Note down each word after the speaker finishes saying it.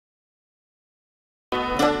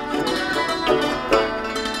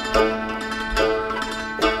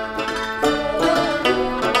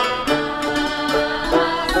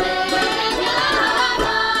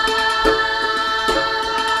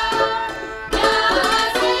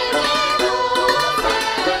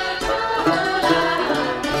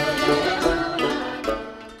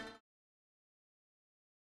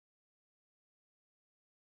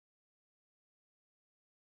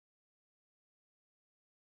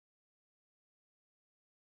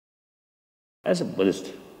as a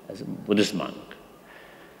Buddhist monk,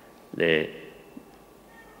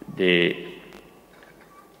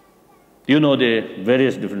 you know the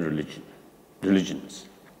various different religions.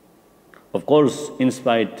 Of course, in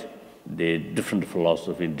spite the different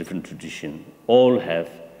philosophy, different tradition, all have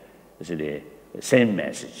the same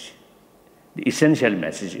message. The essential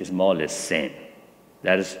message is more or less same.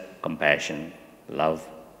 That is compassion, love,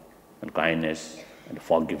 and kindness, and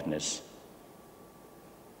forgiveness.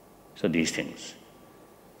 So these things.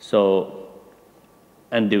 So,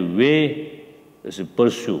 and the way is to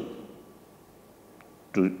pursue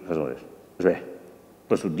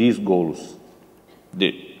these goals,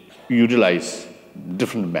 they utilize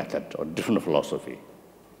different method or different philosophy.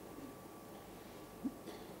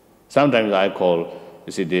 Sometimes I call,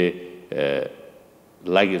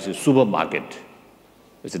 like supermarket.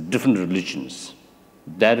 It's different religions.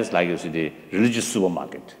 That is like the religious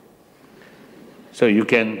supermarket. So we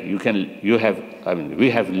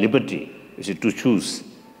have liberty to choose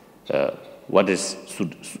what is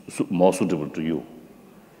more suitable to you.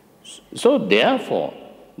 So therefore,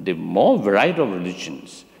 the more variety of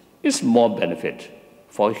religions is more benefit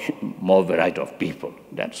for more variety of people.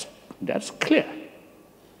 That's clear.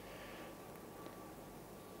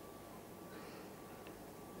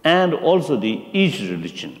 And also each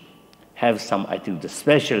religion have some, I think, the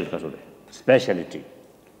speciality.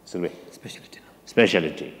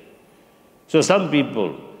 Speciality. So some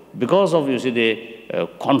people, because of, the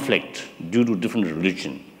conflict due to different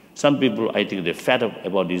religion, some people, I think, they're fed up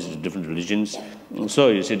about these different religions.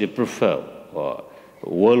 So they prefer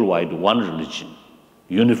worldwide one religion,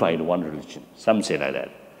 unified one religion. Some say like that.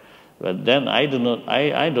 But then I don't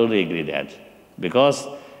agree that. Because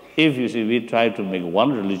if we try to make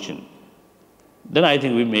one religion, then I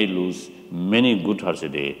think we may lose many good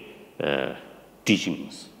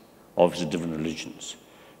teachings of different religions.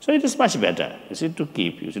 So it is much better, to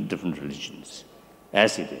keep different religions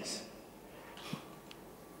as it is.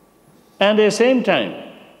 And at the same time,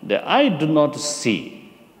 I do not think,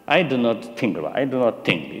 what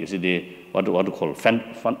to call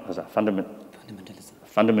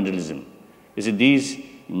fundamentalism. These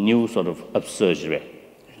new sort of absurd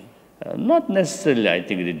not necessarily, I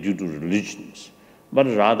think, due to religions, but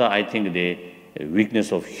rather, I think, the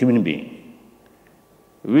weakness of human being.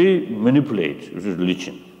 We manipulate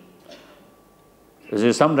religion.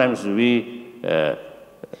 Sometimes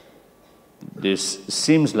this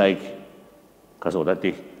seems like,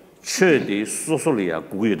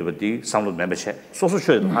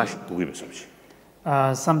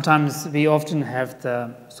 sometimes we often have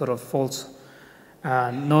the sort of false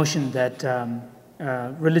notion that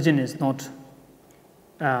religion is not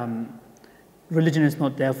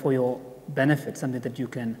there for your benefit, something that you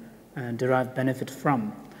can derive benefit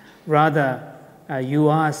from. Rather, you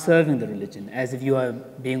are serving the religion as if you are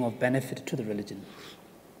being of benefit to the religion.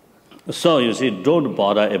 So don't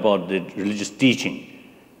bother about the religious teaching,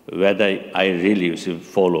 whether I really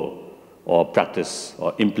follow or practice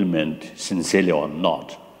or implement sincerely or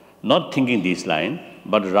not. Not thinking this line,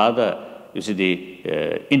 but rather, in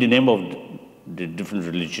the name of the different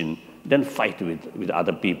religion, then fight with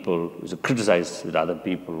other people, criticize with other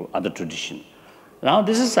people, other tradition. Now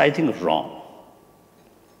this is, I think, wrong.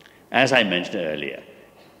 As I mentioned earlier,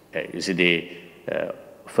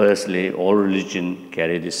 firstly, all religion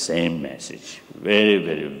carry the same message, very,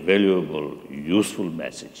 very valuable, useful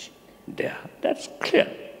message there. That's clear.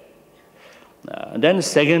 Then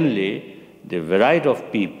secondly, the variety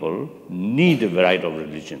of people need a variety of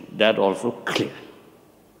religion. That also clear.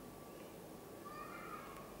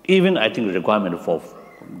 Even, I think, requirement for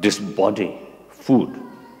this body, food,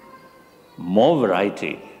 more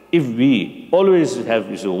variety. If we always have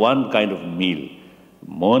one kind of meal,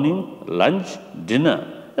 morning, lunch, dinner,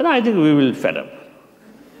 then I think we will fed up.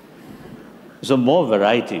 So more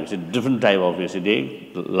variety, different type of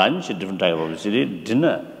lunch, different type of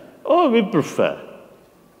dinner. Oh, we prefer.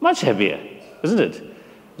 Much happier, isn't it?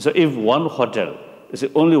 So if one hotel is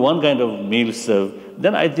only one kind of meal served,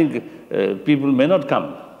 then I think people may not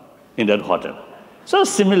come in that hotel. So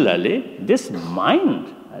similarly, this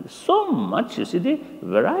mind has so much, the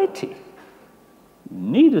variety.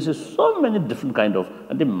 Need so many different kind of,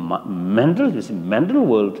 and the mental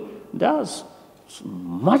world, there's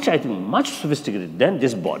much, I think, much sophisticated than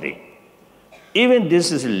this body. Even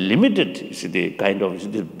this is limited, the kind of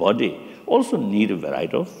this body also need a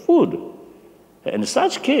variety of food. In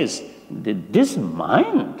such case, this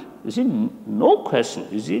mind, no question,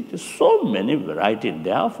 there's so many variety,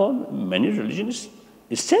 therefore many religions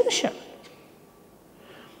is essential.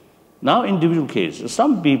 Now, individual case, to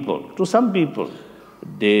some people,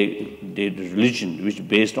 the religion which is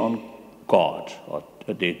based on God or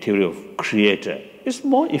the theory of creator is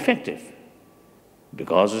more effective.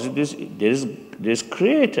 Because there is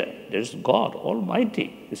creator, there is God Almighty.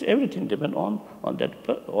 It's everything depends on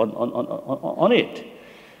it.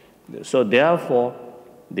 So therefore,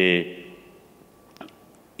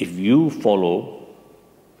 if you follow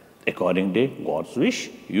according to God's wish,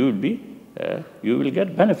 you will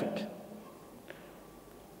get benefit.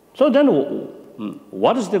 So then,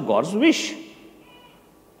 what is the God's wish?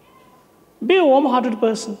 Be a warm-hearted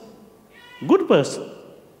person, good person.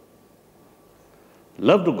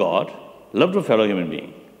 Love to God, love to fellow human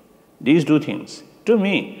being. These two things. To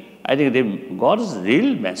me, I think God's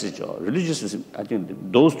real message or religious, I think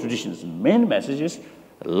those traditions, main message is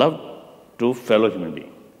love to fellow human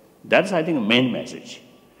being. That's, I think, the main message.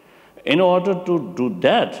 In order to do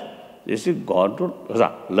that, this is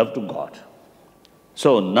love to God.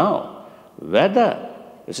 So now, whether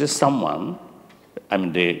this is someone, I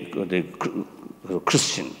mean the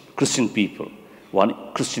Christian people, one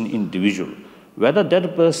Christian individual, whether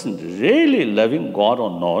that person really loving God or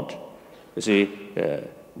not, you see,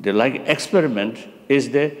 the experiment is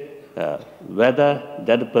whether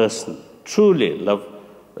that person truly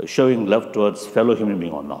showing love towards fellow human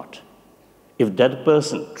being or not. If that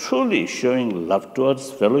person truly showing love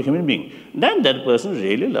towards fellow human being, then that person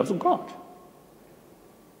really loves God.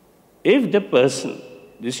 If the person,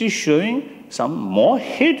 this is showing some more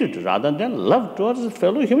hatred rather than love towards a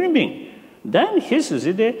fellow human being, then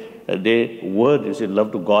the word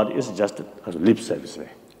love to God is just a lip service way.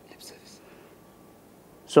 Lip service.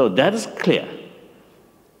 So that is clear.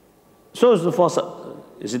 So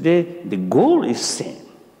the goal is same.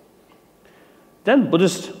 Then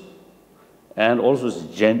Buddhist and also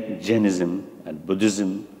Jainism and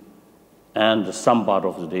Buddhism and some part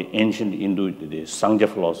of the ancient Hindu, the Sangha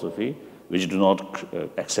philosophy, which do not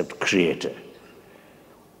accept creator.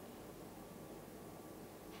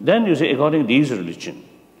 Then according to these religions,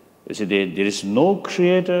 there is no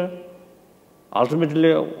creator,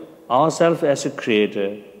 ultimately ourselves as a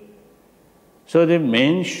creator. So the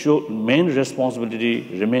main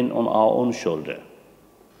responsibility remains on our own shoulder.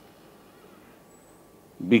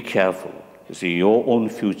 Be careful. Your own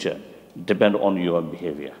future depends on your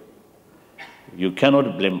behavior. You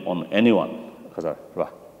cannot blame on anyone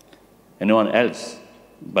else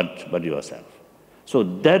but yourself. So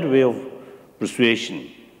that way of persuasion,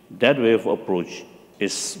 that way of approach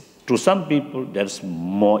is, to some people, that's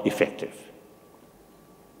more effective.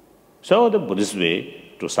 So the Buddhist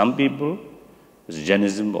way, to some people,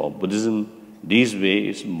 Jainism or Buddhism, this way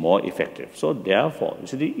is more effective. So therefore,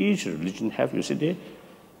 each religion have,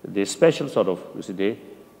 the special sort of,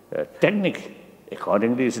 technique.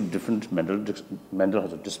 Accordingly, it's a different mental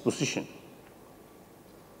disposition.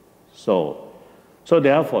 So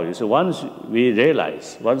therefore, once we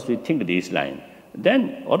realize, once we think this line,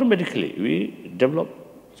 then automatically we develop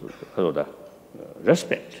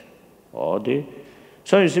respect,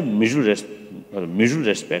 mutual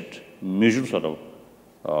respect, mutual sort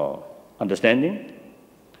of understanding,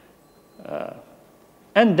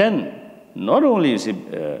 and then not only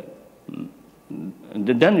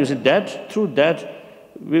that through that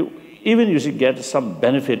we even get some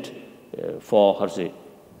benefit for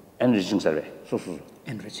enriching survey.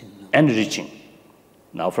 Enriching.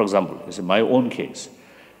 Now, for example, in my own case,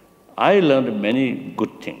 I learned many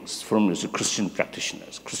good things from Christian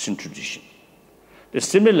practitioners, Christian tradition.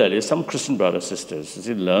 Similarly, some Christian brothers and sisters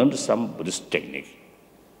learned some Buddhist technique,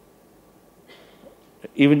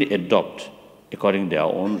 even they adopt according to their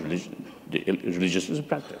own religious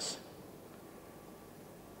practice.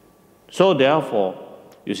 So therefore,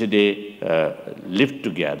 they live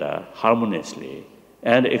together harmoniously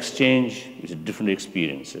and exchange different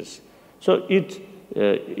experiences. So it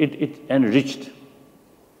enriched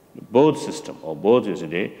both system or both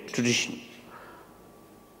tradition.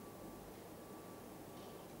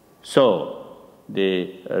 So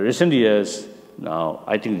the recent years now,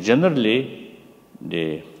 I think generally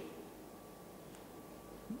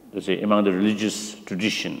among the religious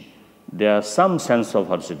tradition, there are some sense of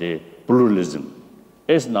pluralism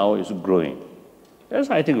is growing. That's,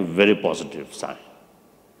 I think, a very positive sign.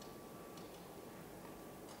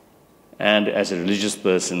 And as a religious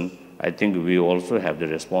person, I think we also have the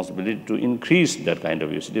responsibility to increase that kind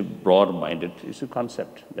of broad-minded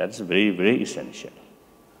concept. That's very, very essential.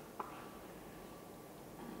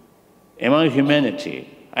 Among humanity,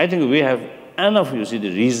 I think we have enough, the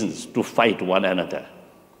reasons to fight one another.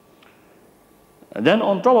 And then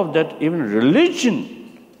on top of that, even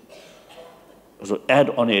religion also add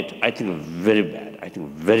on it, I think very bad, I think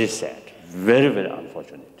very sad, very, very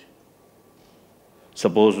unfortunate.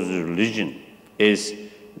 Suppose religion is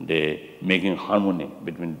the making harmony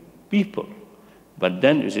between people. But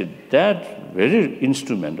then, you see, that very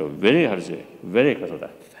instrument, or very, how to say, very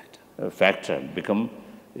factor become,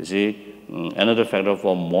 you see, another factor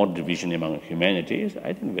for more division among humanity is,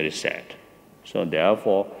 I think, very sad. So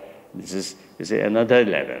therefore, this is, you see, another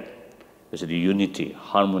level. You see, the unity,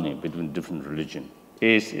 harmony between different religions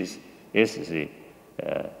is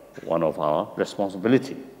one of our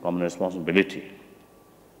responsibility, common responsibility.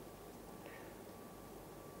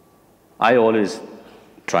 I always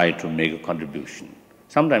try to make a contribution.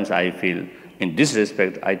 Sometimes I feel, in this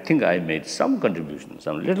respect, I think I made some contribution,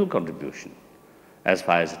 some little contribution. As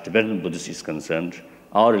far as Tibetan Buddhist is concerned,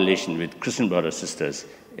 our relation with Christian brothers and sisters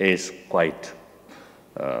is quite,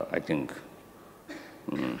 I think,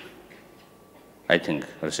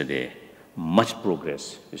 much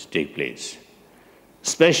progress is take place,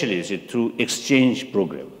 especially through exchange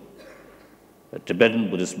program. Tibetan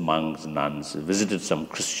Buddhist monks, nuns visited some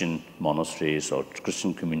Christian monasteries or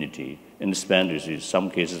Christian community and spent, in some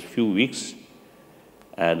cases, few weeks.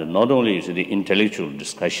 And not only is the intellectual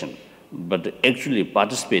discussion, but actually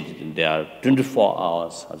participated in their 24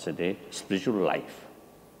 hours a day spiritual life.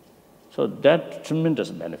 So that tremendous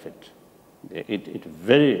benefit. It's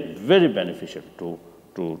very, very beneficial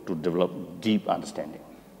to develop deep understanding.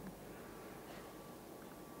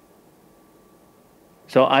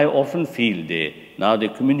 So I often feel the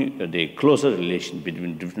closer relation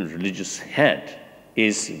between different religious heads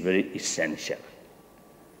is very essential.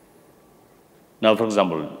 Now, for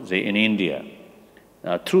example, say in India,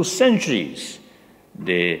 through centuries,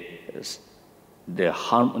 the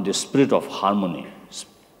spirit of harmony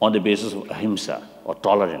on the basis of ahimsa or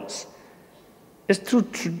tolerance, is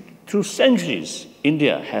through centuries,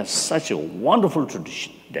 India has such a wonderful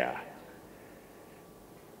tradition there.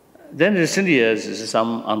 Then in recent years,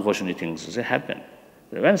 some unfortunate things happen.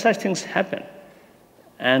 When such things happen,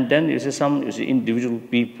 and then some individual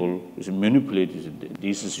people manipulate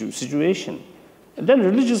this situation, and then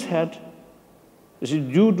religious head,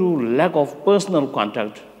 due to lack of personal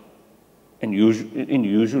contact, and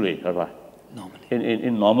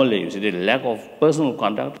normally, the lack of personal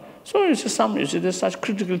contact, so there's such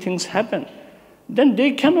critical things happen. Then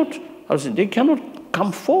they cannot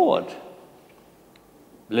come forward.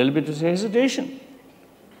 A little bit of hesitation.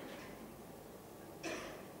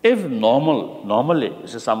 If normally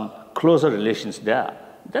some closer relations there,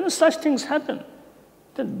 then such things happen.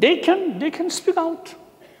 Then they can speak out.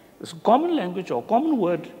 It's a common language or common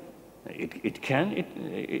word.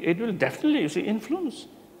 It will definitely influence.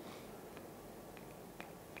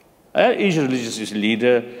 Each religious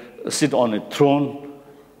leader sit on a throne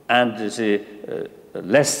and say,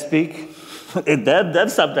 let's speak.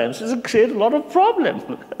 that sometimes create a lot of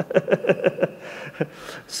problem.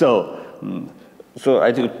 So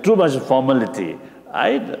I think too much formality,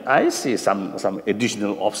 I see some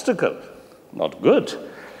additional obstacle, not good.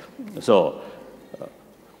 So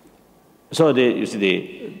I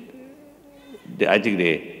think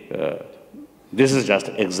this is just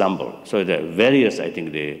example. So the various, I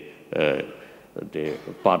think the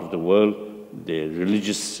part of the world, the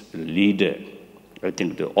religious leader, I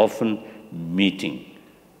think they often meeting.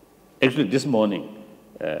 Actually, this morning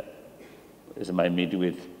is my meeting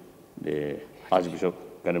with the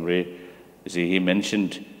Archbishop Canterbury. He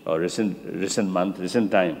mentioned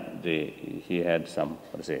recent time, he had some,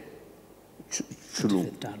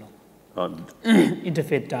 interfaith dialogue.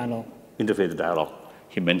 Interfaith dialogue. Interfaith dialogue.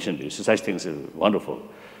 He mentioned this. Such things are wonderful.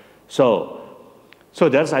 So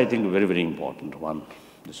that's, I think, very, very important.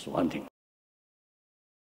 This is one thing.